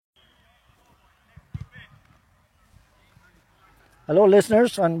Hello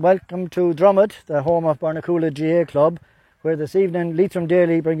listeners and welcome to Dromod, the home of Bornacoola GA Club, where this evening Leitrim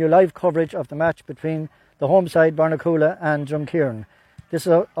Daily bring you live coverage of the match between the home side Bornacoola and Drumkeeran. This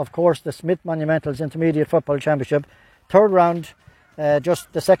is of course the Smith Monumentals Intermediate Football Championship, third round,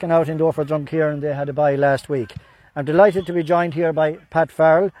 just the second outing though for Drumkeeran. They had a bye last week. I'm delighted to be joined here by Pat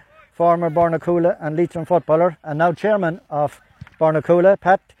Farrell, former Bornacoola and Leitrim footballer and now chairman of Bornacoola.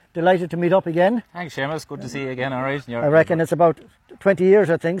 Pat, delighted to meet up again. Thanks, Seamus. Good to see you again. All right. I reckon it's about 20 years,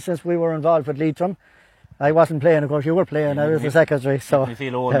 I think, since we were involved with Leitrim. I wasn't playing, of course. You were playing. I was the secretary. So you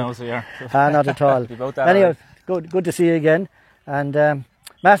feel old now, so yeah. Not at all. Anyhow, good to see you again. And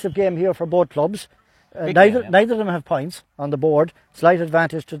massive game here for both clubs. Neither of them have points on the board. Slight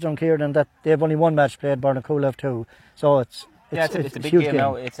advantage to Drumkeeran in that they have only one match played. Bornacoola have two. So it's a big huge game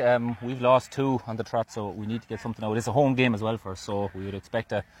now. It's we've lost 2 on the trot, so we need to get something out. It's a home game as well for us, so we would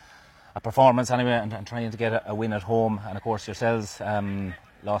expect a performance anyway, and trying to get a win at home. And of course yourselves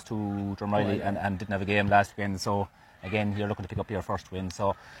lost to Drumreilly and didn't have a game last weekend, so again you're looking to pick up your first win.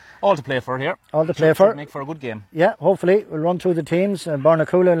 So all to play for here. All to play for. Make for a good game. Yeah, hopefully we'll run through the teams.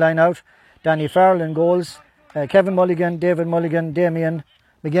 Bornacoola line out. Danny Farrell in goals. Kevin Mulligan, David Mulligan, Damien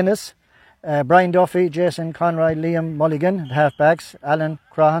McGuinness. Brian Duffy, Jason Conroy, Liam Mulligan, the half-backs, Alan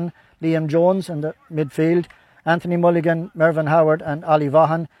Crahan, Liam Jones in the midfield, Anthony Mulligan, Mervyn Howard and Ollie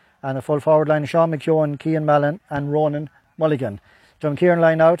Vaughan, and a full forward line, Sean McKeown, Cian Mallon and Ronan Mulligan. Drumkeeran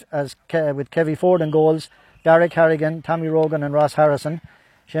line out as with Kevy Ford in goals, Derek Harrigan, Tommy Rogan and Ross Harrison,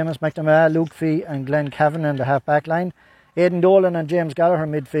 Seamus McNamara, Luke Fee and Glenn Cavan in the half-back line, Aidan Dolan and James Gallagher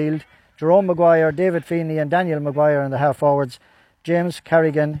midfield, Jerome Maguire, David Feeney and Daniel Maguire in the half-forwards, James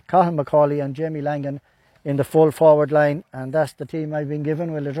Carrigan, Cathal Macaulay and Jamie Langan in the full forward line. And that's the team I've been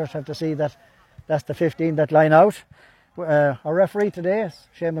given. We'll just have to see that that's the 15 that line out. Our referee today is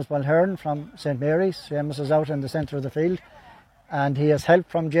Seamus Mulhern from St Mary's. Seamus is out in the centre of the field and he has help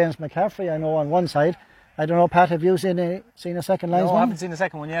from James McCaffrey, I know, on one side. I don't know, Pat, have you seen a second linesman? No, I haven't seen the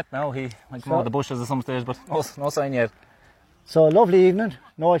second one yet. No, he might come out of the bushes at some stage, but no sign yet. So lovely evening.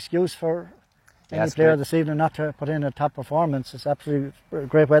 No excuse for any player great this evening not to put in a top performance. It's absolutely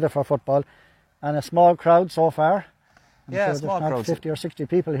great weather for football and a small crowd so far. Yeah, small crowd. 50 or 60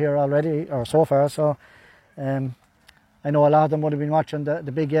 people here already, or so far. So I know a lot of them would have been watching the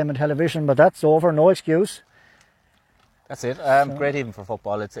big game on television, but that's over. No excuse. That's it. Great evening for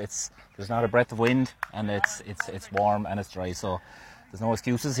football. There's not a breath of wind, and it's warm and it's dry. So there's no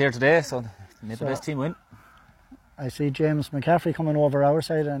excuses here today. So may the best team win. I see James McCaffrey coming over our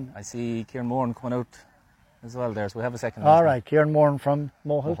side, and I see Kieran Moran coming out as well there. So we have a second. All right, Kieran Moran from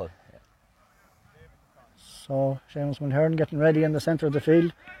Mohill. Yeah. So Seamus Mulhern getting ready in the centre of the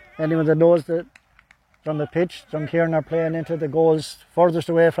field. Anyone that knows that from the pitch, Drumkeeran are playing into the goals furthest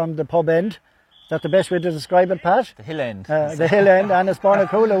away from the pub end. Is that the best way to describe it, Pat? The hill end. The hill end, and it's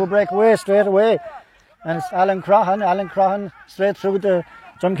Bornacoola who break away straight away. And it's Alan Crahan. Alan Crahan straight through the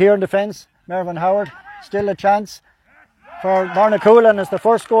Drumkeeran defence. Mervyn Howard, still a chance for Bornacoola, and it's the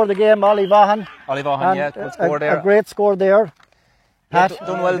first score of the game. Ollie Vaughan, yeah, good score there. A great score there. Pat,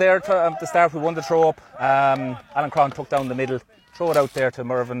 done well there at the start. We won the throw up. Alan Cron took down the middle, throw it out there to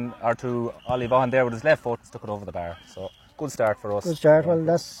Mervyn or to Ollie Vaughan there with his left foot, stuck it over the bar. So good start for us. Good start. Well,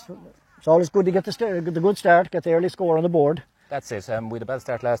 it's always good to get the good start, get the early score on the board. That's it. We had a bad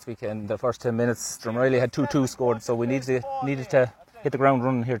start last week in the first 10 minutes. Drumreilly had 2-2 scored, so we needed to hit the ground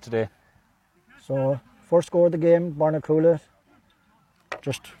running here today. So first score of the game, Bornacoola,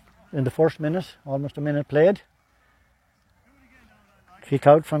 just in the first minute, almost a minute played. Kick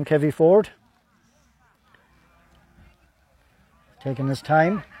out from Kevy Ford. Taking his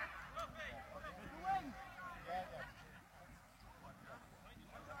time.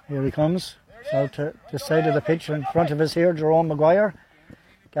 Here he comes. Out to this side of the pitch in front of us here, Jerome Maguire.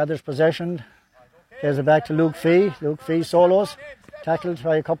 Gathers possession. Gives it back to Luke Fee. Luke Fee solos. Tackled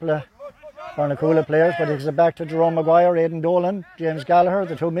by a couple of Bornacoola players, but he gives it back to Jerome Maguire, Aidan Dolan, James Gallagher,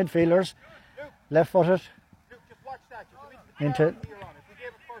 the two midfielders. Left-footed. Into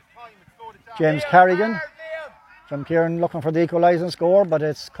James Carrigan. Drumkeeran looking for the equalising score, but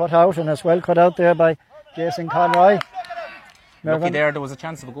it's cut out, and it's well cut out there by Jason Conroy. Lucky there was a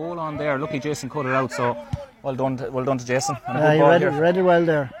chance of a goal on there. Lucky Jason cut it out, so well done to Jason. And he read it well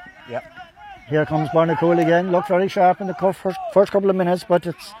there. Yeah. Here comes Bornacoola again. Looked very sharp in the first couple of minutes, but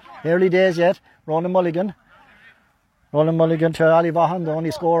it's early days yet. Ronan Mulligan to Ollie Vaughan, the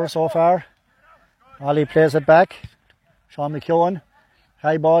only scorer so far. Ollie plays it back. Sean McKeown,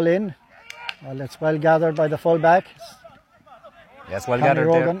 high ball in. Well, it's well gathered by the full back. Yes, well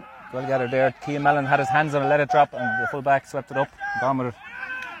gathered there. Well gathered there. Cian Mallon had his hands on it, let it drop, and the full back swept it up.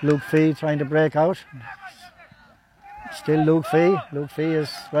 Luke Fee trying to break out. Still Luke Fee. Luke Fee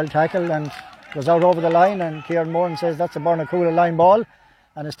is well tackled and goes out over the line, and Kieran Moran says that's a Bornacoola line ball,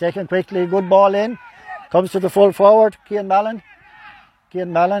 and it's taken quickly. Good ball in. Comes to the full forward, Cian Mallon.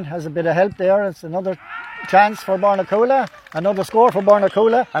 Cian Mallon has a bit of help there. It's another chance for Bornacoola. Another score for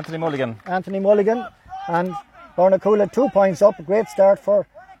Bornacoola. Anthony Mulligan. And Bornacoola 2 points up. A great start for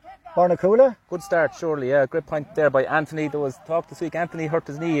Bornacoola. Good start, surely, yeah. Great point there by Anthony. There was talk this week. Anthony hurt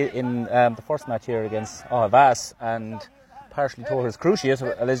his knee in the first match here against Vass and partially tore his cruciate,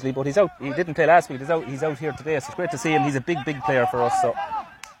 allegedly, but he's out. He didn't play last week. He's out here today, so it's great to see him. He's a big player for us, so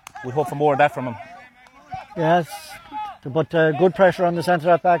we hope for more of that from him. Yes, but good pressure on the centre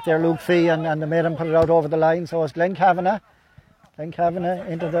at back there, Luke Fee, and they made him put it out over the line. So it's Glenn Kavanagh. Glenn Kavanagh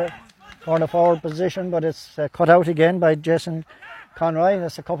into the corner forward position, but it's cut out again by Jason Conroy.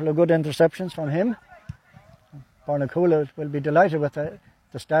 That's a couple of good interceptions from him. Bornacoola will be delighted with the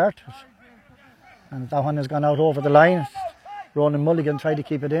start. And that one has gone out over the line. Ronan Mulligan tried to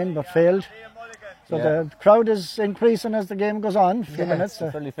keep it in, but failed. So the crowd is increasing as the game goes on. A few minutes.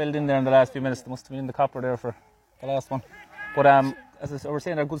 It's fairly filled in there in the last few minutes. They must have been in the copper there for the last one. But as I was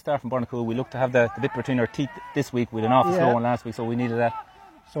saying, a good start from Bornacoola. We look to have the bit between our teeth this week. We had an awful slow one last week, so we needed that.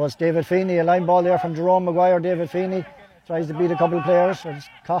 So it's David Feeney, a line ball there from Jerome Maguire. David Feeney tries to beat a couple of players. So it's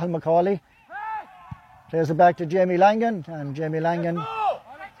Cathal McCauley. Plays it back to Jamie Langan, and Jamie Langan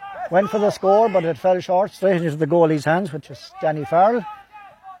went for the score, but it fell short, straight into the goalie's hands, which is Danny Farrell.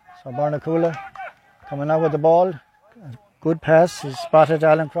 So Bornacoola coming out with the ball. Good pass. He's spotted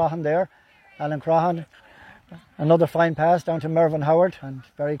Alan Crahan there. Alan Crahan, another fine pass down to Mervyn Howard, and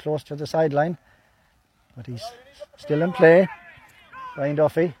very close to the sideline. But he's still in play. Brian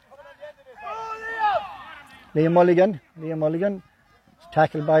Duffy. Liam Mulligan is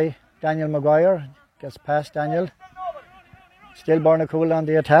tackled by Daniel Maguire. Gets past Daniel. Still Bornacoola on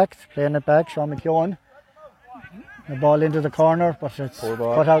the attack, playing it back. Sean McKeown. The ball into the corner, but it's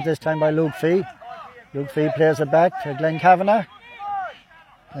cut out this time by Luke Fee. Luke Fee plays it back to Glenn Kavanagh.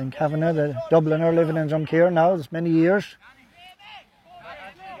 Glenn Kavanagh, the Dubliner living in Drumkeeran now, there's many years.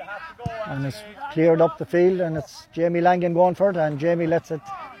 And it's cleared up the field, and it's Jamie Langan going for it, and Jamie lets it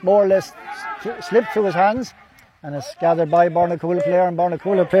more or less slip through his hands, and it's gathered by Bornacoola player, and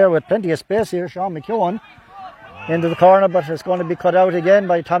Bornacoola player with plenty of space here, Sean McKeown, into the corner, but it's going to be cut out again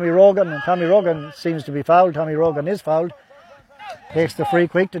by Tommy Rogan, and Tommy Rogan seems to be fouled. Tommy Rogan is fouled. Takes the free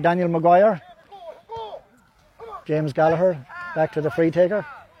quick to Daniel Maguire. James Gallagher back to the free taker.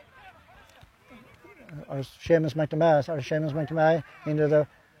 Or Seamus McNamara into the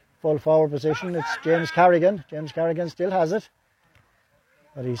full forward position. It's James Carrigan. James Carrigan still has it,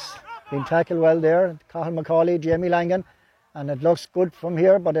 but he's been tackled well there. Cathal McCauley, Jamie Langan, and it looks good from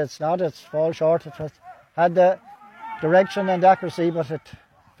here, but it's not. It's fall short. It had the direction and accuracy, but it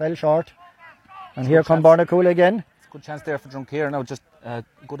fell short. And here come Bornacoola again. It's a good chance there for Drumkeeran. Now just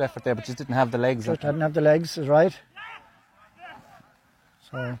good effort there, but just didn't have the legs. Just didn't have the legs, is right.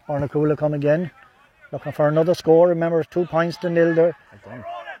 So Bornacoola come again, looking for another score. Remember, it's 2-0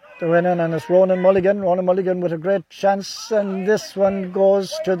 they're winning, and it's Ronan Mulligan with a great chance, and this one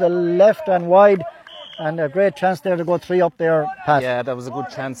goes to the left and wide, and a great chance there to go 3 up there, Pat. Yeah, that was a good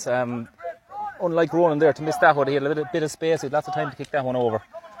chance. Unlike Ronan there, to miss that one, he had a bit of space. He had lots of time to kick that one over.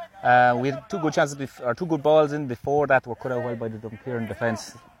 We had 2 good chances, or 2 good balls in before that were cut out well by the Drumkeeran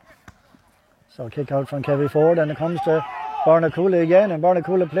defence. So kick out from Kevin Ford, and it comes to Bornacoola again, and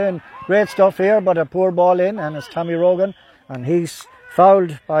Bornacoola playing great stuff here, but a poor ball in, and it's Tommy Rogan, and he's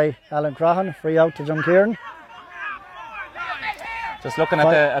fouled by Alan Crahan. Free out to Drumkeeran. Just looking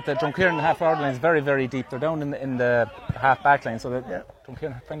at the Drumkeeran half-forward line is very, very deep. They're down in the half-back line, so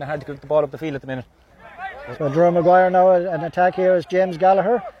Drumkeeran finding it hard to get the ball up the field at the minute. So Drew Maguire now, an attack here is James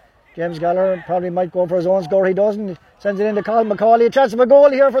Gallagher. James Gallagher probably might go for his own score. He doesn't. He sends it in to Cathal McCauley. A chance of a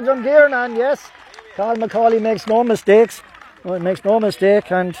goal here for Drumkeeran, and yes, Cathal McCauley makes no mistakes. Makes no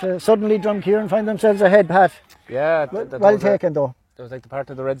mistake, and suddenly Drumkeeran find themselves ahead, Pat. Yeah, well taken though. There was like the part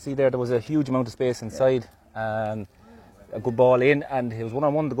of the Red Sea there. There was a huge amount of space inside, and a good ball in, and he was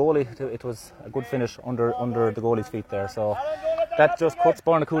 1-on-1 the goalie. It was a good finish under the goalie's feet there. So that just cuts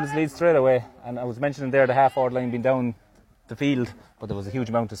Bornacoola's lead straight away. And I was mentioning there the half-forward line being down the field, but there was a huge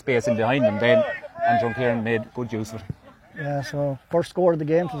amount of space in behind them then, and Drumkeeran made good use of it. Yeah, so first score of the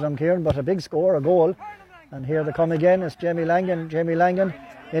game for Drumkeeran, but a big score, a goal. And here they come again. It's Jamie Langan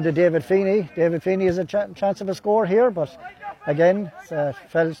into David Feeney. David Feeney has a chance of a score here, but again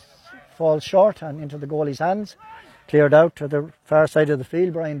falls short and into the goalie's hands. Cleared out to the far side of the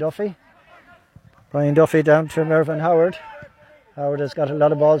field. Brian Duffy down to Mervyn Howard. Howard has got a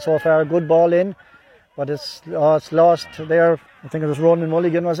lot of balls so far. Good ball in, but it's lost there. I think it was Ronan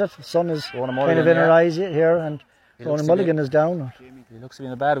Mulligan, was it? The sun is kind of in her eyes here, and Ronan Mulligan is down. He looks to be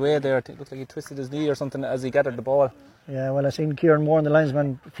in a bad way there. It looks like he twisted his knee or something as he gathered the ball. Yeah, well, I seen Kieran Moore and the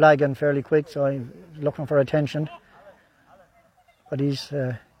linesman flagging fairly quick, so I'm looking for attention. But he's,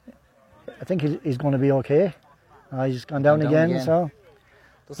 I think he's going to be okay. He's gone down again, so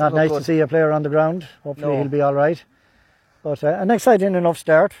it's not nice to see a player on the ground. Hopefully he'll be all right. But an exciting enough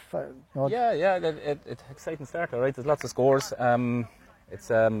start. Yeah, it's exciting start, all right. There's lots of scores. It's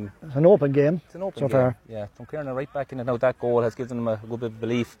an open game. It's an open so game. Far. Yeah, Drumkeeran are right back in it now. That goal has given them a good bit of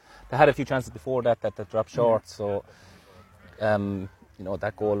belief. They had a few chances before that dropped short. So,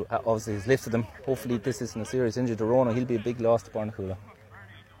 that goal obviously has lifted them. Hopefully, this isn't a serious injury to Ronan. He'll be a big loss to Bornacoola.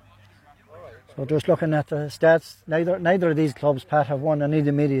 So just looking at the stats, neither of these clubs, Pat, have won an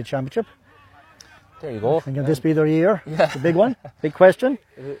intermediate championship. There you go. And can this be their year? Yeah. It's a big one. Big question.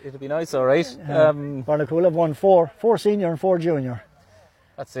 It'll be nice, all right. Bornacoola have won four senior and 4 junior.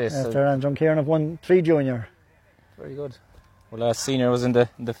 That's it. And Drumkeeran have won 3 junior. Very good. Well, last senior was in the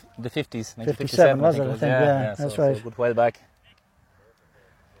 50s, 57 was it? I think. Yeah, that's right. So a good while back.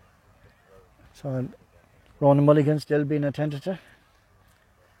 So Ronan Mulligan still being attended to.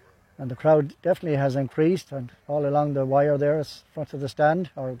 And the crowd definitely has increased, and all along the wire there in front of the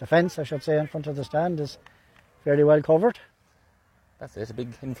stand, or the fence I should say, in front of the stand is fairly well covered. That's it, a big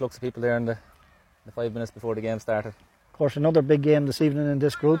influx of people there in the 5 minutes before the game started. Of course, another big game this evening in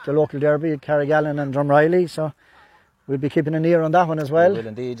this group, the local derby at Carrigallen and Drumreilly, so we'll be keeping an ear on that one as well. We will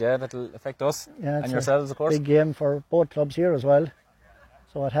indeed, yeah, that'll affect us and yourselves, of course. Big game for both clubs here as well.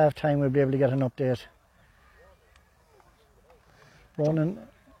 So at half time we'll be able to get an update. Ronan,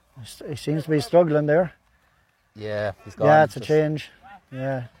 he seems to be struggling there. Yeah, he's gone. Yeah, it's a change.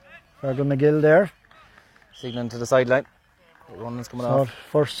 Yeah, Fergal McGill there. Signalling to the sideline. Ronan's coming off.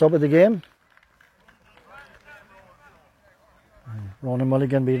 First sub of the game. Ronan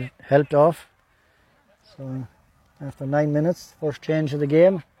Mulligan being helped off. So after 9 minutes, first change of the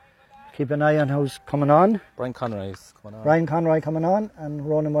game. Keep an eye on who's coming on. Brian Conroy's coming on. Brian Conroy coming on, and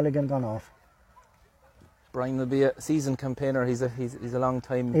Ronan Mulligan gone off. Brian will be a seasoned campaigner. He's a long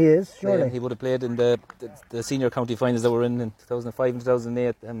time. He is, surely. He would have played in the senior county finals that were in 2005 and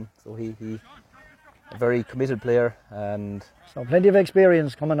 2008. So he a very committed player, and so plenty of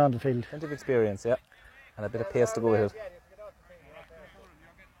experience coming on the field. Plenty of experience, yeah, and a bit of pace to go with it.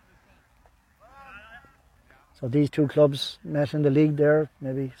 So these two clubs met in the league there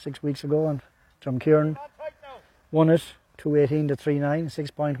maybe 6 weeks ago, and Drumkeeran won it 2-18 to 3-9,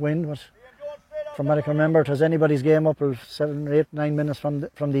 6-point win. But from what I can remember, it was anybody's game up till 7, 8, 9 minutes from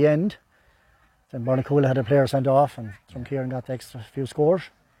the end. Then Bornacoola had a player sent off, and Drumkeeran got the extra few scores.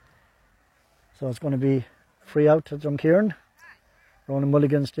 So it's going to be free out to Drumkeeran. Ronan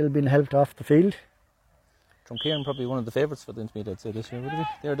Mulligan still being helped off the field. Drumkeeran probably one of the favourites for the intermediate, I'd say, this year, would it be?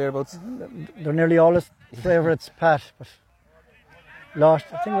 They're thereabouts. They're nearly always favourites, Pat. But I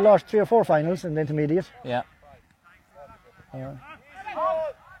think we lost 3 or 4 finals in the intermediate. Yeah.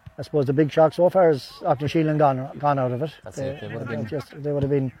 I suppose the big shock so far is Auckland gone out of it. That's it. They would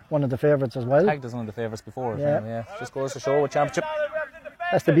have been one of the favourites as well. Tagged as one of the favourites before. Yeah. Just goes to show with championship.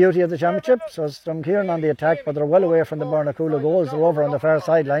 That's the beauty of the championship. So it's Drumkeeran on the attack, but they're well away from the Bornacoola goals. They're over on the far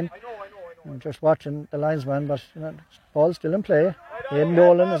sideline. I'm just watching the linesman, but ball's still in play. Aidan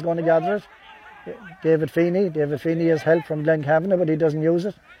Dolan is going to gather it. David Feeney has help from Glenn Kavanagh, but he doesn't use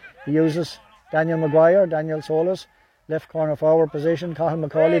it. He uses Daniel Maguire, Daniel Solis, left corner forward position. Cathal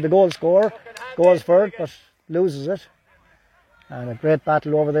Macaulay, the goal scorer, goes for it, but loses it. And a great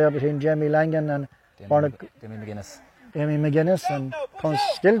battle over there between Jamie Langan and Damien McGuinness, and comes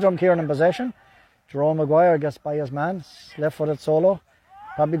still Drumkeeran in possession. Jerome Maguire gets by his man, left-footed solo.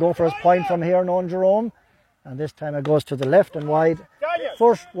 Probably go for his point from here, knowing Jerome. And this time it goes to the left and wide.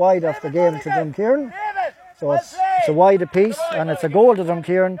 First wide of the game to Drumkeeran. So it's a wide apiece, and it's a goal to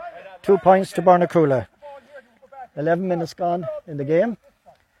Drumkeeran. 2 points to Bornacoola. 11 minutes gone in the game.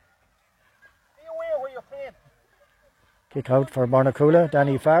 Kick out for Bornacoola,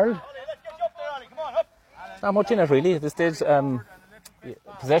 Danny Farrell. Not much in it really at this stage.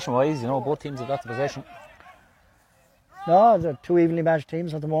 Possession-wise, both teams have got the possession. No, they're 2 evenly matched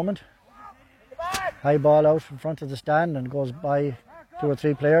teams at the moment. High ball out in front of the stand and goes by 2 or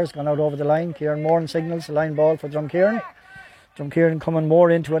 3 players, gone out over the line. Kieran Moore signals the line ball for Drumkeeran. Drumkeeran coming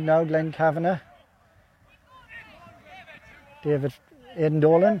more into it now, Glenn Kavanagh. Aidan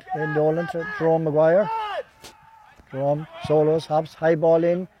Dolan to Jerome Maguire. Jerome solos, hops, high ball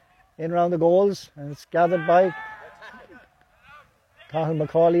in around the goals, and it's gathered by Cathal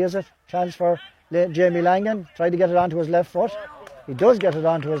Macaulay, is it? Chance for Jamie Langan, tried to get it onto his left foot. He does get it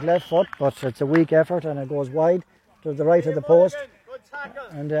onto his left foot, but it's a weak effort and it goes wide to the right of the post.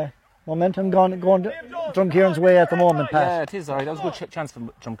 And Momentum going Drumkeeran's way at the moment, Pat. Yeah, it is alright. That was a good chance for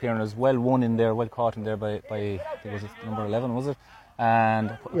Drumkeeran. As well won in there, well caught in there by I think was it number 11, was it?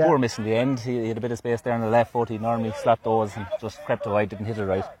 And poor miss in the end. He had a bit of space there on the left foot. He normally slapped those and just crept wide, didn't hit it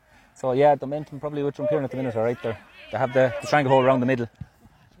right. So yeah, the momentum probably with Drumkeeran at the minute are right there. They have the stranglehold around the middle.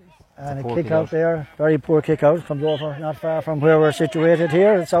 And a kick out there, very poor kick out, comes over not far from where we're situated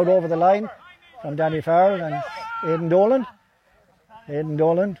here. It's out over the line from Danny Farrell and Aidan Dolan. Aidan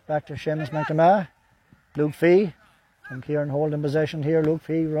Dolan back to Seamus McNamara. Luke Fee. Drumkeeran holding possession here. Luke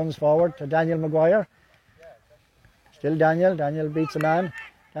Fee runs forward to Daniel Maguire. Still Daniel. Daniel beats a man.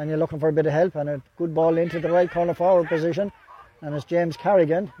 Daniel looking for a bit of help and a good ball into the right corner forward position. And it's James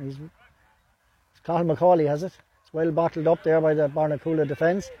Carrigan. It's Cathal McCauley has it. It's well bottled up there by the Bornacoola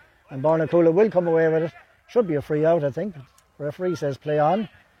defence. And Bornacoola will come away with it. Should be a free out, I think. The referee says play on.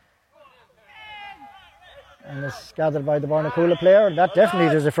 And it's gathered by the Bornacoola player. That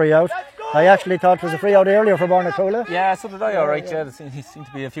definitely is a free out. I actually thought it was a free out earlier for Bornacoola. Yeah, so did I, alright. Yeah, there seemed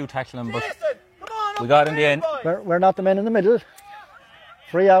to be a few tackling, but we got in the end. We're not the men in the middle.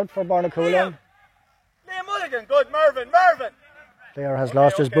 Free out for Bornacoola. Liam Mulligan, good, Mervyn. Player has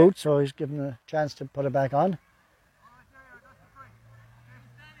lost his boot, so he's given a chance to put it back on.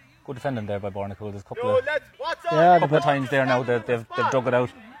 Good defending there by Bornacoola. There's a couple of times there now that they've dug it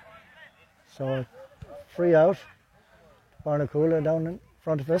out. So free out. Bornacoola down in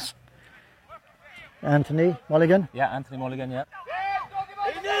front of us. Anthony Mulligan. Yeah, Anthony Mulligan, yeah.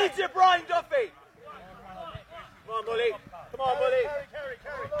 He needs you, Brian Duffy. Come on, Bully.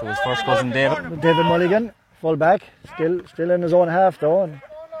 To his first cousin David. David Mulligan, full back. Still in his own half though. And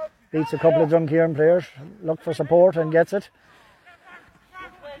beats a couple of Drumkeeran players. Look for support and gets it.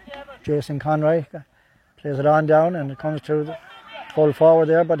 Jason Conroy plays it on down and it comes to the full forward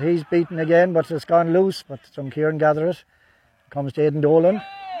there, but he's beaten again, but it's gone loose, but Drumkeeran gather it. Comes to Aidan Dolan.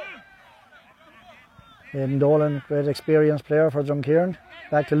 Aidan Dolan, great experienced player for Drumkeeran.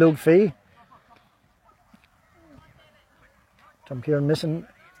 Back to Luke Fee. Drumkeeran missing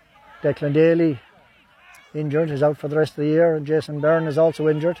Declan Daly, injured, he's out for the rest of the year, and Jason Byrne is also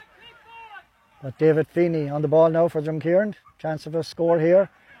injured. But David Feeney on the ball now for Drumkeeran. Chance of a score here.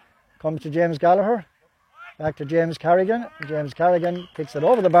 Comes to James Gallagher. Back to James Carrigan. James Carrigan kicks it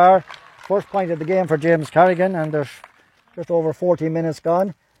over the bar. First point of the game for James Carrigan, and there's just over 40 minutes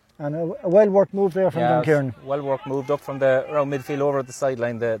gone. And a well-worked move there from Drumkeeran. Well-worked move up from the around midfield over at the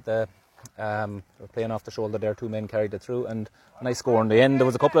sideline. They're playing off the shoulder there. Two men carried it through, and a nice score in the end. There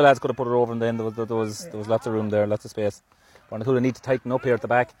was a couple of lads could have put it over in the end. There was lots of room there, lots of space. Bornacoola need to tighten up here at the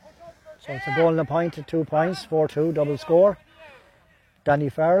back. So it's a goal and a point to 2 points, 4-2, double score. Danny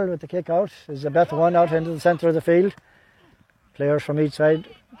Farrell with the kick out is a better one out into the centre of the field. Players from each side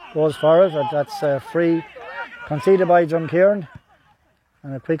goes for it, but that's free conceded by Drumkeeran.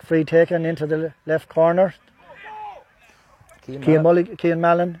 And a quick free taken into the left corner. Cian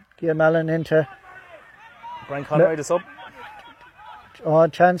Mallon into Brian Conroy the sub.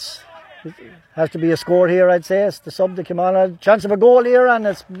 Chance. It has to be a score here, I'd say. It's the sub that came on. Chance of a goal here, and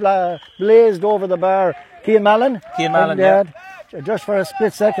it's blazed over the bar. Cian Mallon, yeah. Just for a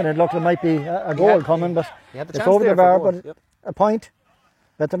split second, it looked like it might be a goal coming, but it's over the bar. But a point,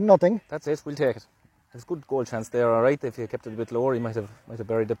 better than nothing. That's it. We'll take it. There's a good goal chance there, all right. If you kept it a bit lower, he might have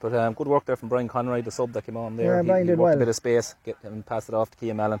buried it. But good work there from Brian Conroy, the sub that came on there. Yeah, Brian did worked well. A bit of space, and passed it off to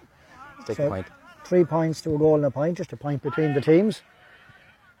Cian Mallon. Take the point. 3 points to a goal and a point, just a point between the teams.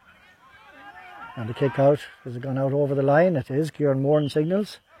 And the kick out has gone out over the line. It is Kieran Moran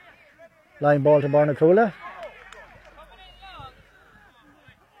signals. Line ball to Bornacoola.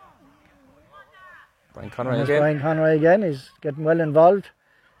 Brian Conroy again. He's getting well involved.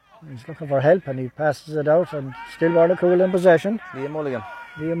 He's looking for help and he passes it out, and still Bornacoola in possession. Liam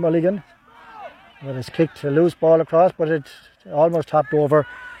Mulligan. But it's kicked a loose ball across, but it almost topped over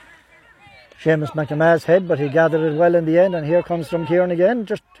Seamus McNamara's head, but he gathered it well in the end, and here comes Drumkeeran again,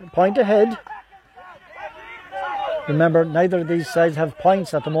 just a point ahead. Remember, neither of these sides have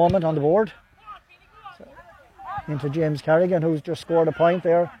points at the moment on the board. So, into James Carrigan, who's just scored a point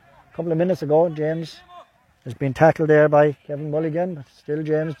there a couple of minutes ago. James has been tackled there by Kevin Mulligan, but still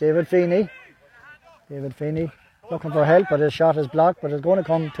James. David Feeney looking for help, but his shot is blocked, but it's going to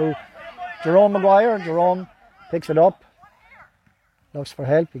come to Jerome Maguire. Jerome picks it up, looks for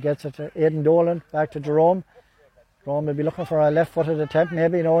help, he gets it to Aidan Dolan, back to Jerome. Jerome will be looking for a left-footed attempt,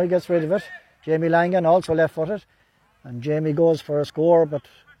 maybe. No, he gets rid of it. Jamie Langan also left-footed, and Jamie goes for a score, but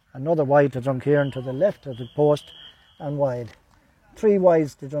another wide to Drumkeeran to the left of the post and wide. 3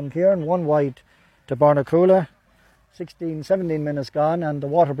 wides to Drumkeeran, 1 wide to Bornacoola. 17 minutes gone and the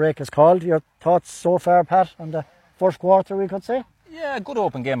water break is called. Your thoughts so far, Pat, on the first quarter, we could say? Yeah, a good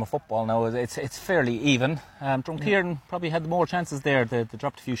open game of football now. It's fairly even. Drumkeeran probably had more chances there. They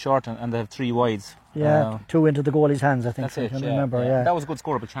dropped a few short and they have 3 wides. Yeah, 2 into the goalie's hands, I think. That's it. I can remember. Yeah. That was a good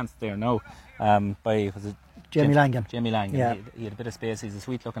score, but chance there now. By was it Jamie Langan. Jamie Langan. Yeah. He had a bit of space. He's a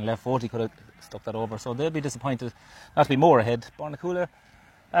sweet-looking left foot. He could have stuck that over. So they'll be disappointed not to be more ahead. Bornacoola,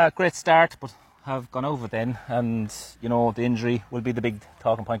 great start, but have gone over then, and you know the injury will be the big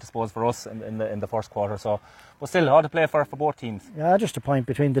talking point, I suppose, for us in the first quarter. So, but still, hard to play for both teams. Yeah, just a point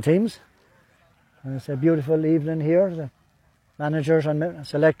between the teams. And it's a beautiful evening here. The managers and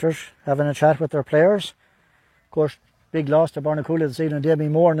selectors having a chat with their players. Of course, big loss to Bornacoola this evening.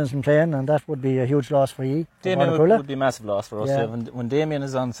 Damien Moran isn't playing, and that would be a huge loss for you. Damien would be a massive loss for us. Yeah. When Damien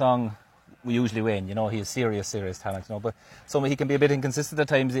is on song, we usually win. You know, he has serious talent. You know, but he can be a bit inconsistent at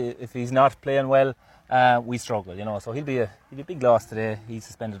times. If he's not playing well, we struggle. You know, so he'll be a big loss today. He's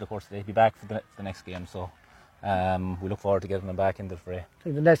suspended, of course, today. He'll be back for the next game. So we look forward to getting him back into the fray. I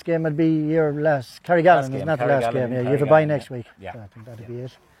think the next game will be your last Carrigallen, isn't that the last game? Yeah, you have a bye next week. Yeah. So I think that'll be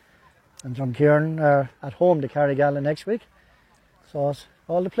it. And Drumkeeran are at home to Carrigallen next week. So it's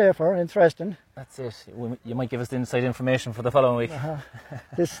all to play for. Interesting. That's it. You might give us the inside information for the following week.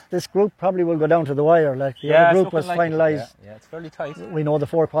 This group probably will go down to the wire. Like the other group was finalised. Yeah, it's fairly tight. We know the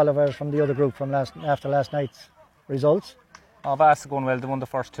 4 qualifiers from the other group from after last night's results. Avas are going well. They won the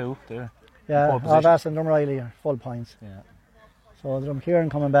first 2. They're yeah, Avas and Drumreilly are full points. Yeah. So Drumkeeran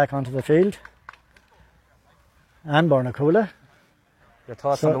coming back onto the field. And Bornacoola. Your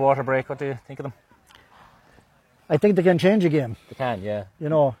thoughts on the water break? What do you think of them? I think they can change a game. They can, yeah. You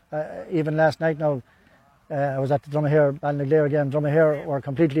know, even last night now, I was at the Dromod game. Dromod were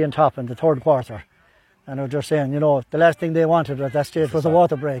completely on top in the 3rd quarter. And I was just saying, you know, the last thing they wanted at that stage was a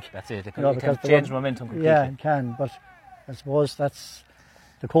water break. That's it. It can change momentum completely. Yeah, it can. But I suppose that's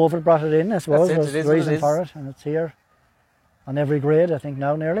the COVID brought it in, I suppose. That's the reason for it. And it's here on every grade, I think,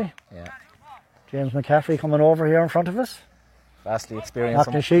 now nearly. Yeah. James McCaffrey coming over here in front of us. Vastly experienced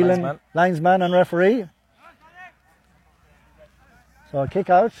linesman and referee. So a kick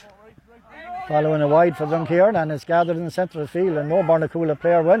out, following a wide for Drumkeeran, and it's gathered in the centre of the field, and no Bornacoola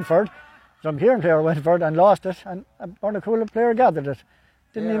player went for it. Drumkeeran player went for it and lost it, and a Bornacoola player gathered it.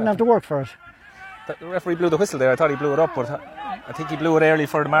 Didn't even have to work for it. The referee blew the whistle there. I thought he blew it up, but I think he blew it early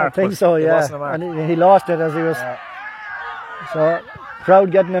for the mark. I think so, yeah. And he lost it as he was. Yeah. So,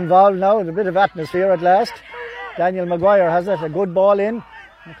 crowd getting involved now. There's a bit of atmosphere at last. Daniel Maguire has it, a good ball in.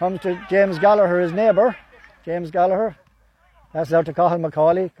 It comes to James Gallagher, his neighbour. James Gallagher. That's out to Cathal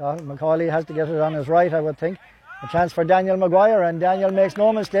Macaulay. Cathal Macaulay has to get it on his right, I would think. A chance for Daniel Maguire, and Daniel makes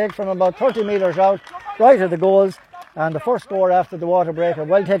no mistake from about 30 metres out, right at the goals. And the first score after the water break, a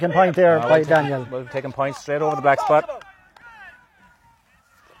well taken point there by Daniel. Well taken point straight over the black spot.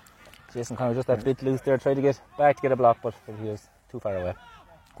 Jason Connor just that bit loose there, tried to get back to get a block, but he was too far away.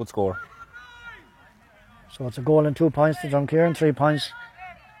 Good score. So it's a goal and 2 points to Drumkeeran, 3 points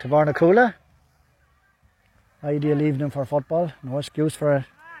to Bornacoola. Ideal evening for football. No excuse for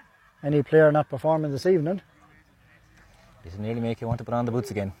any player not performing this evening. It'll nearly make you want to put on the boots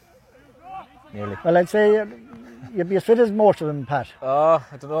again. Nearly. Well, I'd say you'd be as fit as most of them, Pat. Oh,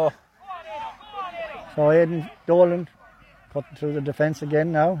 I don't know. So Aidan Dolan cutting through the defence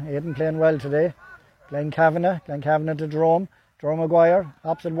again now. Aidan playing well today. Glenn Kavanagh to Jerome. Jerome Maguire,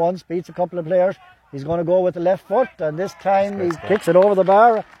 opposite once, beats a couple of players. He's going to go with the left foot, and this time he kicks it over the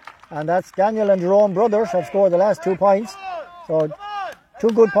bar. And that's Daniel and Jerome brothers have scored the last 2 points. So 2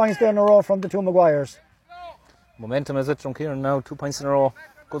 good points there in a row from the 2 Maguires. Momentum is at Drumkeeran now, 2 points in a row.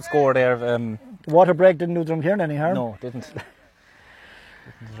 Good score there. The water break didn't do Drumkeeran any harm. No, didn't.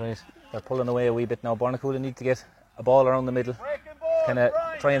 Right. They're pulling away a wee bit now. Bornacoola need to get a ball around the middle. Kind of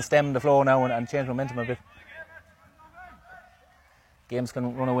try and stem the flow now and change momentum a bit. Games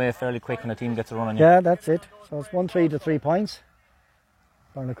can run away fairly quick when a team gets a run on you. Yeah, that's it. So it's 1-3 to 3 points.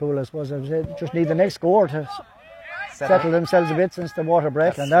 Bornacoola, I suppose, just need the next score to settle themselves a bit since the water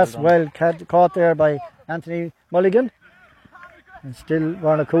break. And that's well caught there by Anthony Mulligan. And still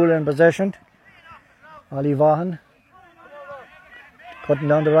Bornacoola in possession. Ollie Vaughan cutting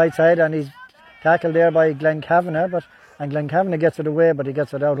down the right side, and he's tackled there by Glenn Kavanagh. And Glenn Kavanagh gets it away, but he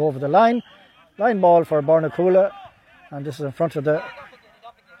gets it out over the line. Line ball for Bornacoola. And this is in front of the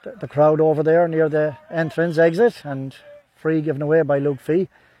crowd over there near the entrance exit, and free given away by Luke Fee.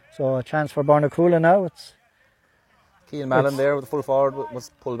 So a chance for Bornacoola now. It's Keane Mallon there with the full forward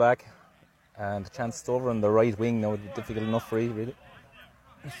was pulled back, and the chance over on the right wing now. Difficult enough free, really.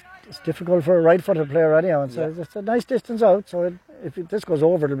 It's difficult for a right-footed player anyhow. It's a nice distance out, so if this goes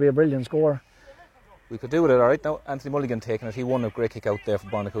over, it'll be a brilliant score. We could do with it, all right. Now, Anthony Mulligan taking it. He won a great kick out there for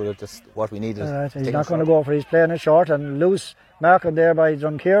Bornacoola, just what we needed. He's not going to go for it. He's playing it short and loose marking there by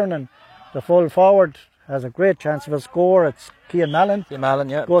Drumkeeran, and the full forward has a great chance of a score. It's Cian Mallon. Cian Mallon,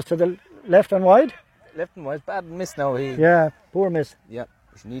 yeah. Goes to the left and wide. Left and wide. Bad miss now. Yeah, poor miss. Yeah,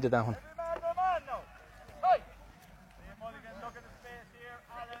 he needed that one.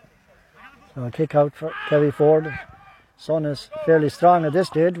 So a kick out for Kerry Ford. Sun is fairly strong at this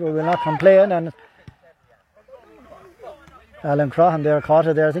stage. We will not complain. And Alan Crahan there caught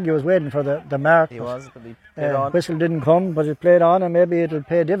it there. I think he was waiting for the mark. He was, but he played on. Whistle didn't come, but it played on, and maybe it'll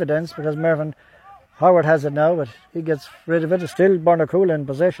pay dividends because Mervyn Howard has it now, but he gets rid of it. It's still Bornacoola in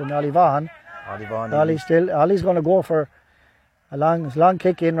possession. Ollie Vaughan. Ollie's going to go for a long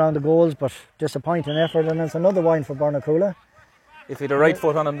kick in round the goals, but disappointing effort, and it's another win for Bornacoola. If he had a right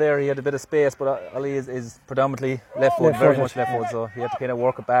foot on him there, he had a bit of space, but Ollie is predominantly left foot, very much left foot, so he had to kind of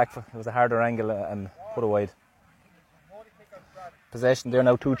work it back. It was a harder angle and put it wide. Possession there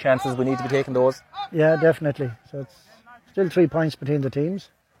now, 2 chances, we need to be taking those. Yeah, definitely. So it's still 3 points between the teams.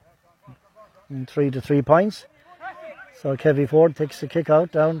 And 3 to 3 points. So Kevy Ford takes the kick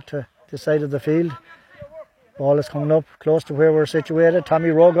out down to the side of the field. Ball is coming up close to where we're situated. Tommy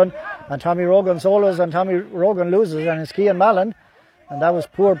Rogan. And Tommy Rogan solos and Tommy Rogan loses, and it's Cian Mallon. And that was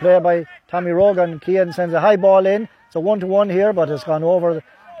poor play by Tommy Rogan. Cian sends a high ball in. It's a 1-to-1 here, but it's gone over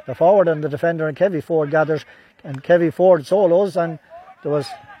the forward and the defender, and Kevy Ford gathers. And Kevy Ford solos, and there was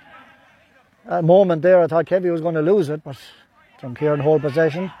a moment there I thought Kevy was going to lose it, but Drumkeeran hold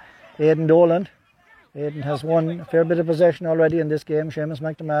possession. Aidan Dolan. Aidan has won a fair bit of possession already in this game. Seamus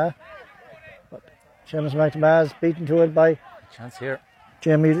McNamara. But Seamus McNamara is beaten to it by chance here.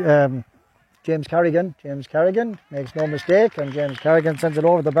 James Carrigan. James Carrigan makes no mistake, and James Carrigan sends it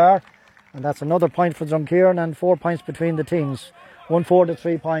over the bar, and that's another point for Drumkeeran, and 4 points between the teams. 1-4 to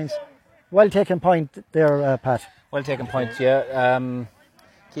 3 points. Well taken point there, Pat. Well taken point, yeah.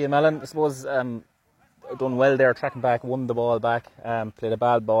 Cian Mallon, I suppose, done well there, tracking back, won the ball back, played a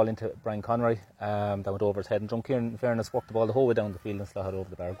bad ball into Brian Conroy, that went over his head, and Drumkeeran, in fairness, worked the ball the whole way down the field and slotted over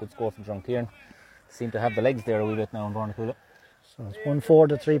the bar. Good score from Drumkeeran. Seem to have the legs there a wee bit now in Bornacoola. So it's 1-4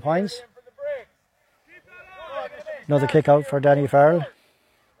 to 3 points. Another kick out for Danny Farrell. You're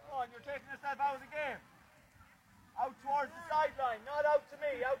taking yourself out of the game. Out towards the sideline, not out to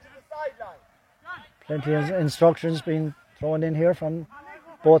me, out to the sideline. Plenty of instructions being thrown in here from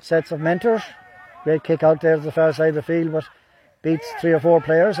both sets of mentors. Great kick out there to the far side of the field, but beats 3 or 4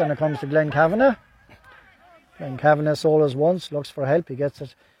 players, and it comes to Glenn Kavanagh. Glenn Kavanagh solos once, looks for help. He gets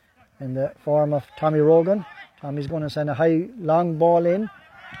it in the form of Tommy Rogan. Tommy's going to send a high, long ball in,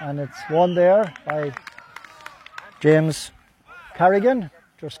 and it's won there by James Carrigan.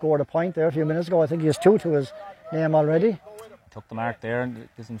 Just scored a point there a few minutes ago. I think he has 2 to his name already. Took the mark there and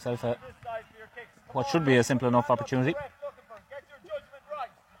gives himself what should be a simple enough opportunity.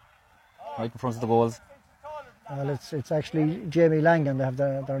 Right in front of the goals. Well, it's actually Jamie Langan. They have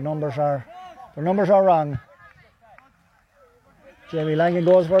their numbers are wrong. Jamie Langan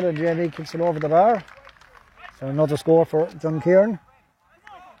goes for it, and Jamie kicks it over the bar. So another score for Drumkeeran.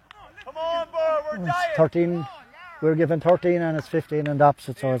 Come on, Burr, we're dying. 13. We're given 13, and it's 15 in the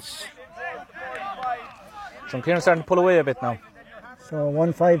opposite. So it's Drumkeeran starting to pull away a bit now. So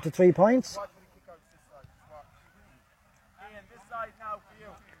 1-5 to 3 points.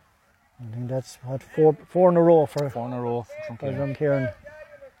 I think that's what four in a row for Drumkeeran.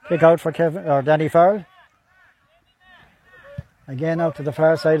 Kick out for Danny Farrell. Again out to the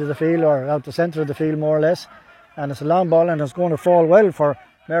far side of the field, or out the centre of the field more or less. And it's a long ball, and it's going to fall well for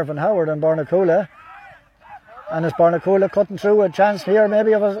Mervyn Howard and Bornacoola. And it's Bornacoola cutting through, a chance here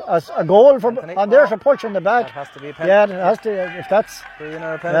maybe of a goal for. And there's a push in the back. That has to be a penalty. Yeah, it has to. If that's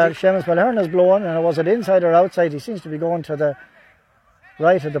Seamus Balhern is blowing, and was it inside or outside? He seems to be going to the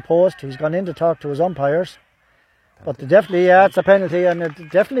right of the post. He's gone in to talk to his umpires. But definitely, it's a penalty, and it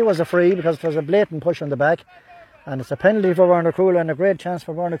definitely was a free because it was a blatant push on the back. And it's a penalty for Bornacoola, and a great chance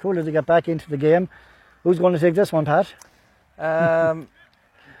for Bornacoola to get back into the game. Who's going to take this one, Pat?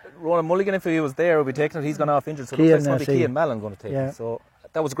 Ronan Mulligan, if he was there, would be taking it. He's gone off injured, so it looks like it's going to be Cian Mallon going to take it. So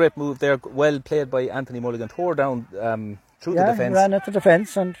that was a great move there. Well played by Anthony Mulligan. Tore down through the defence. Ran at the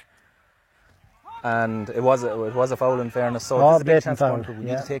defence, and it was a foul in fairness. So this is a big chance for him. We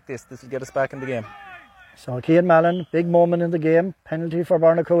need to take this. This will get us back in the game. So Cian Mallon, big moment in the game. Penalty for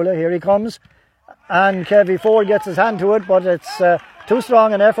Bornacoola. Here he comes. And Kevy Ford gets his hand to it, but it's too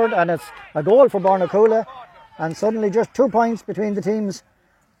strong an effort, and it's a goal for Bornacoola. And suddenly just 2 points between the teams.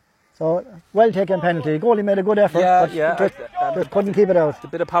 So, well taken penalty. The goalie made a good effort, but just couldn't keep it out. A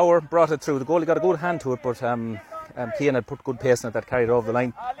bit of power brought it through. The goalie got a good hand to it, but Cian had put good pace in it that carried it over the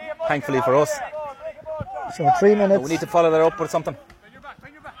line. Thankfully for us. So 3 minutes. We need to follow that up with something.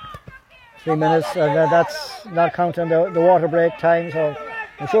 3 minutes, and that's not counting the water break time. So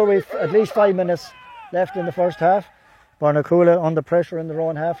I'm sure we've at least 5 minutes left in the first half. Bornacoola under pressure in their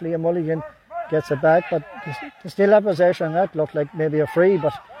own half. Liam Mulligan gets it back, but they still have possession. That looked like maybe a free,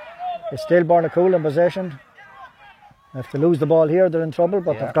 but it's still Bornacoola in possession. If they lose the ball here, they're in trouble,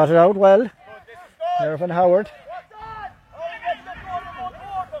 but they've got it out well. Mervyn Howard.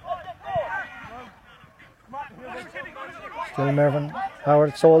 Still Mervyn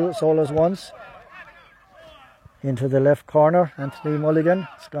Howard solos once. Into the left corner. Anthony Mulligan.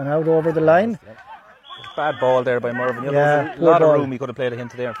 It's gone out over the line. Bad ball there by Mervyn. There was a lot of room he could have played a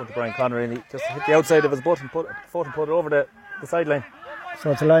hint there in front of Brian Connery, and he just hit the outside of his foot and put it over the sideline.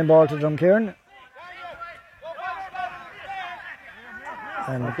 So it's a line ball to Drumkeeran.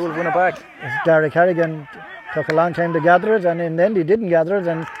 And cool win it back. Derek Harrigan took a long time to gather it, and in the end he didn't gather it.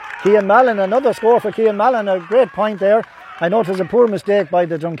 And Cian Mallon, another score for Cian Mallon, a great point there. I know it was a poor mistake by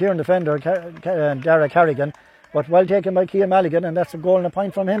the Drumkeeran defender, Derek Harrigan, but well taken by Cian Mallon, and that's a goal and a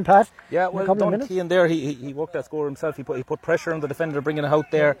point from him, Pat. Yeah, well done, Cian there. He worked that score himself. He put pressure on the defender, bringing it out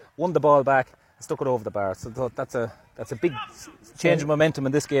there, won the ball back, and stuck it over the bar. So that's a big change of momentum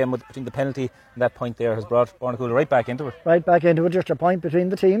in this game between the penalty and that point there has brought Bornacoola right back into it. Right back into it, just a point between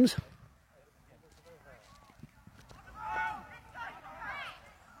the teams.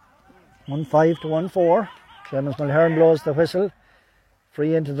 One 5 to 1-4. Seamus Mulhern blows the whistle.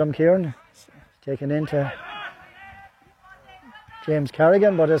 Free into Drumkeeran. Taken into James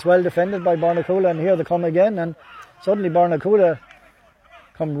Carrigan, but it's well defended by Bornacoola, and here they come again, and suddenly Bornacoola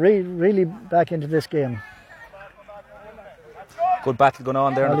come really back into this game. Good battle going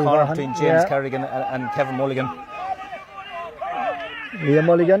on there in the corner between James Carrigan and Kevin Mulligan. Liam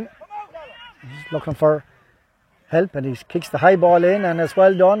Mulligan is looking for help, and he kicks the high ball in, and it's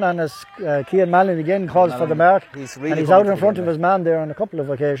well done, and as Cian Mallon again calls for the mark, he's out in front of his man there on a couple of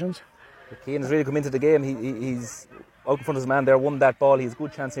occasions. Cian has really come into the game. He's out in front of his man there, won that ball. He has a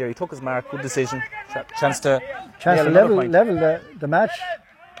good chance here. He took his mark, good decision. Chance to level the match.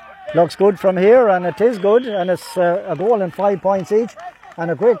 Looks good from here, and it is good, and it's a goal and 5 points each,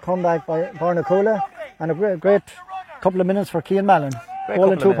 and a great comeback by Bornacoola, and a great couple of minutes for Cian Mallon.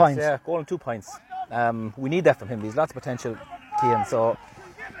 Goal and 2 points. Yeah, goal and 2 points. We need that from him. He's lots of potential, Cian. So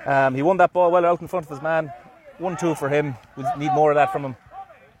he won that ball well out in front of his man. 1-2 for him. We need more of that from him.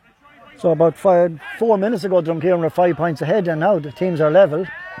 So about 4 minutes ago, Drumkeeran were 5 points ahead, and now the teams are level.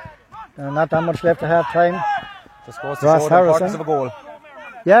 Not that much left at half time. Just goes to show the importance of a goal.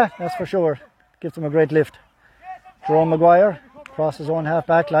 Yeah, that's for sure. Gives them a great lift. Jerome Maguire across his own half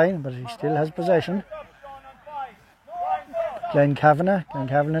back line, but he still has possession. Glenn Kavanagh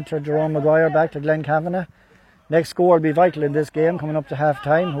to Jerome Maguire, back to Glenn Kavanagh. Next score will be vital in this game, coming up to half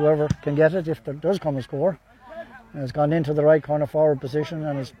time. Whoever can get it, if there does come a score. Has gone into the right corner forward position,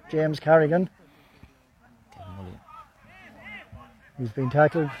 and it's James Carrigan. He's been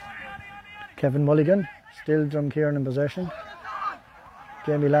tackled. Kevin Mulligan, still Drumkeeran in possession.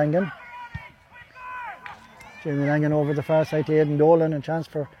 Jamie Langan over the far side to Aidan Dolan, a chance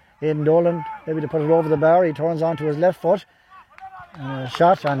for Aidan Dolan maybe to put it over the bar. He turns onto his left foot, and a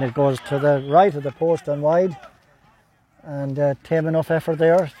shot, and it goes to the right of the post and wide, and tame enough effort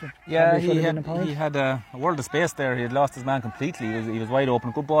there. Yeah, he had a world of space there. He had lost his man completely. He was wide open,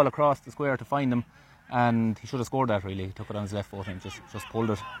 good ball across the square to find him, and he should have scored that really. He took it on his left foot and just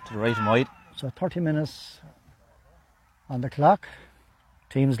pulled it to the right and wide. So 30 minutes on the clock.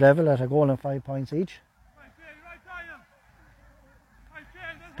 Teams level at a goal and 5 points each.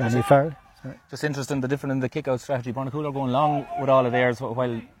 Danny Farrell. Just interesting, the difference in the kick-out strategy. Bornacoola are going long with all of theirs,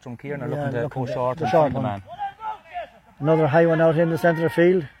 while Drumkeeran are looking to go short and find the man. Another high one out in the centre of the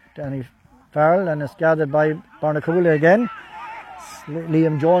field. Danny Farrell, and it's gathered by Bornacoola again.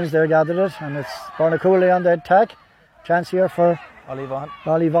 Liam Jones there gathered it, and it's Bornacoola on the attack. Chance here for Ollie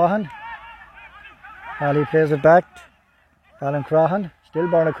Vaughan. Ali plays it back. Alan Crahan. Still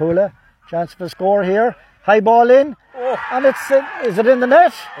Bornacoola. Chance for a score here. High ball in. Oh. And is it in the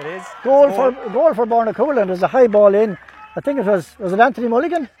net? It is. Goal for Bornacoola, and there's a high ball in. I think it was it Anthony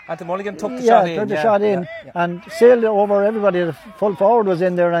Mulligan? Anthony Mulligan took the shot in. Took the shot in and sailed over everybody. The full forward was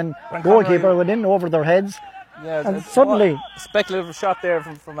in there, and goalkeeper went in over their heads. Yeah, and suddenly a speculative shot there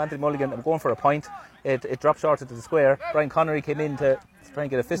from Anthony Mulligan, going for a point. It dropped short into the square. Brian Connery came in to try and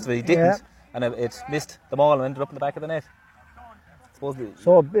get a fist of it. He didn't, and it missed the ball and ended up in the back of the net.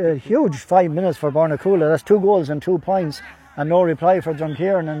 So a huge 5 minutes for Bornacoola. That's 2 goals and 2 points, and no reply for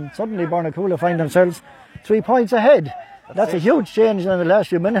Drumkeeran, and suddenly Bornacoola find themselves 3 points ahead. That's a huge change in the last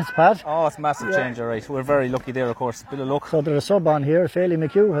few minutes, Pat. Oh, it's a massive change, all right. We're very lucky there, of course. Bit of luck. So there's a sub on here. Fairley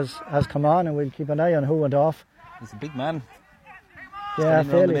McHugh has come on, and we'll keep an eye on who went off. He's a big man. Yeah,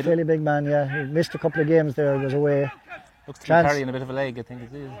 fairly big man, yeah. He missed a couple of games there, he was away. Looks to be carrying a bit of a leg, I think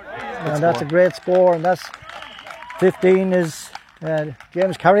it is. And that's a great score, and that's 15 is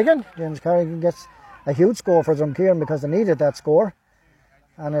James Carrigan. James Carrigan gets a huge score for Drumkeeran because they needed that score.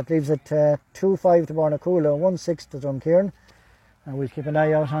 And it leaves it 2-5 to Bornacoola, 1-6 to Drumkeeran. And we'll keep an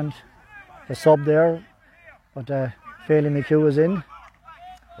eye out on the sub there. But Fairley McHugh is in.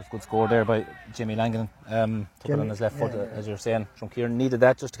 That's a good score there by Jimmy Langan. Took it on his left foot, as you're saying. Drumkeeran needed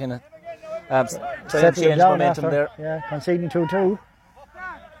that just to kind of try and change momentum there. Yeah, conceding 2-2.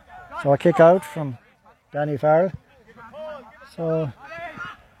 So a kick out from Danny Farrell. So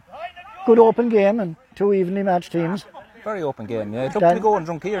good open game and two evenly matched teams. Very open game, yeah. It looked to be going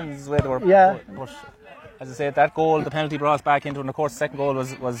Drumkeeran's way they were. Yeah. But as I said, that goal, the penalty brought us back into it, and of course the second goal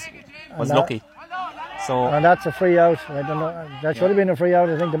was lucky. So and that's a free out. I don't know. That should have been a free out,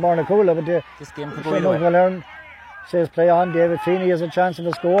 I think, to Bornacoola, but this game could go either way. Learn says play on. David Feeney has a chance of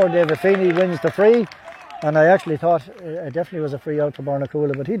a score. David Feeney wins the free, and I actually thought it definitely was a free out for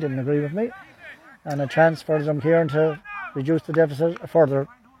Bornacoola, but he didn't agree with me. And a chance for Drumkeeran to reduce the deficit further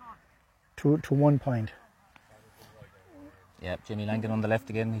to 1 point. Yeah, Jimmy Langan on the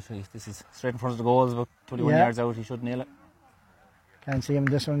left again. This is straight in front of the goals, about 21 yards out. He should nail it. Can't see him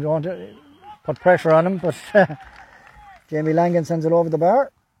this one going to put pressure on him, but Jamie Langan sends it over the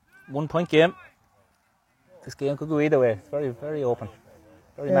bar. 1 point game. This game could go either way. It's very, very open,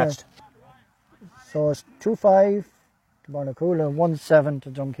 very matched. So it's 2-5 to Bornacoola, 1-7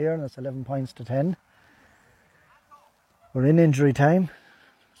 to Drumkeeran. That's 11 points to 10. We're in injury time.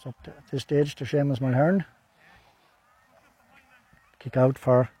 It's up to, at this stage to Seamus Mulhern. Kick out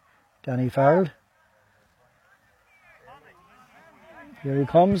for Danny Farrell. Here he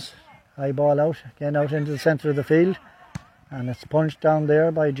comes. High ball out, again out into the centre of the field. And it's punched down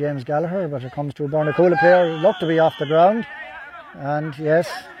there by James Gallagher, but it comes to a Bornacoola player. Looked to be off the ground. And yes,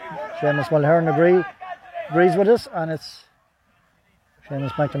 Seamus Mulhern agrees with us. And it's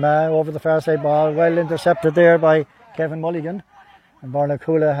Seamus McNamara over the far side ball. Well intercepted there by Kevin Mulligan. And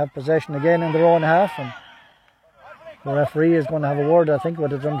Bornacoola have possession again in their own half. And the referee is going to have a word, I think,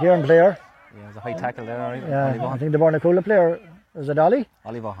 with the Drumkeeran player. Yeah, there's a high tackle there. Right? Yeah, I think the Bornacoola player, is it Ollie?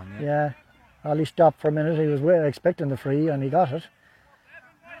 Ollie Vaughan, yeah. Yeah. Ollie stopped for a minute. He was expecting the free and he got it.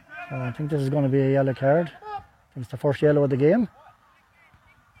 So I think this is going to be a yellow card. I think it's the first yellow of the game.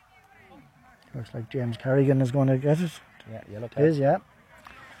 Looks like James Carrigan is going to get it. Yeah, yellow card. It is, yeah.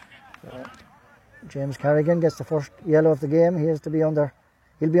 So James Carrigan gets the first yellow of the game. He'll be under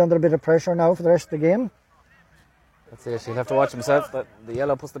a bit of pressure now for the rest of the game. That's it. He'll have to watch himself. But the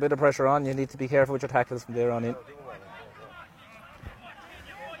yellow puts a bit of pressure on. You need to be careful with your tackles from there on in.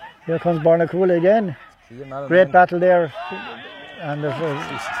 Here comes Bornacoola again. Great battle there. And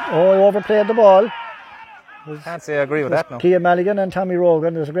overplayed the ball. Can't say I agree with that now. Kia Maligan and Tommy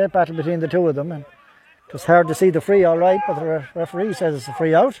Rogan. There's a great battle between the two of them. And it was hard to see the free, all right, but the referee says it's a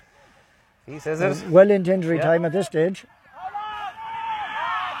free out. He says it. Well into injury time at this stage.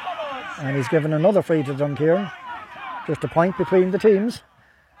 And he's given another free to Drumkeeran. Just a point between the teams.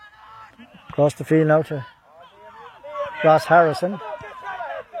 Across the field now to Ross Harrison.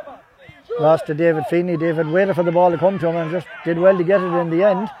 Lost to David Feeney. David waited for the ball to come to him and just did well to get it in the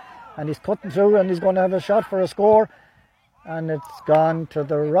end. And he's cutting through and he's going to have a shot for a score. And it's gone to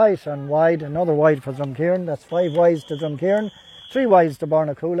the right and wide. Another wide for Drumkeeran. That's 5 wides to Drumkeeran. 3 wides to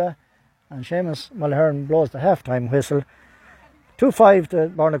Bornacoola. And Seamus Mulhern blows the half-time whistle. 2-5 to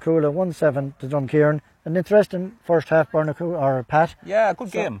Bornacoola, 1-7 to Drumkeeran. An interesting first half, Bornacoola, or Pat. Yeah, good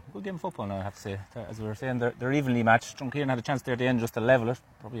game. Good game of football now, I have to say. As we were saying, they're evenly matched. Drumkeeran had a chance there at the end just to level it.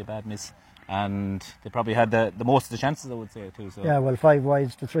 Probably a bad miss. And they probably had the most of the chances, I would say, too. So. Yeah, well, 5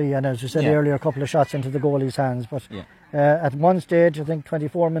 wides to 3. And as you said earlier, a couple of shots into the goalie's hands. But at one stage, I think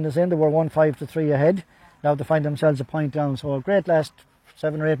 24 minutes in, they were 1-5 to 3 ahead. Now they find themselves a point down. So a great last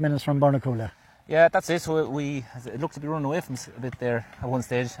 7 or 8 minutes from Bornacoola. Yeah, that's it. So it looked to be running away from us a bit there at one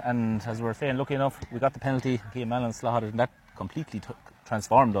stage, and as we were saying, lucky enough, we got the penalty. Kean Mallon slotted, and that completely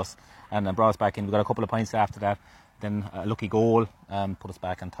transformed us and brought us back in. We got a couple of points after that. Then a lucky goal put us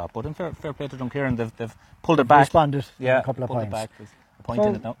back on top. But in fair play to Drumkeeran, they've pulled it back. Responded. Yeah, a couple of points. It back. There's a point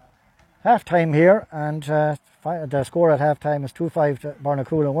in it now. Half time here, and the score at half time is 2-5 to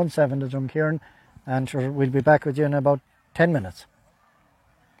Bornacoola, 1-7 to Drumkeeran, and we'll be back with you in about 10 minutes.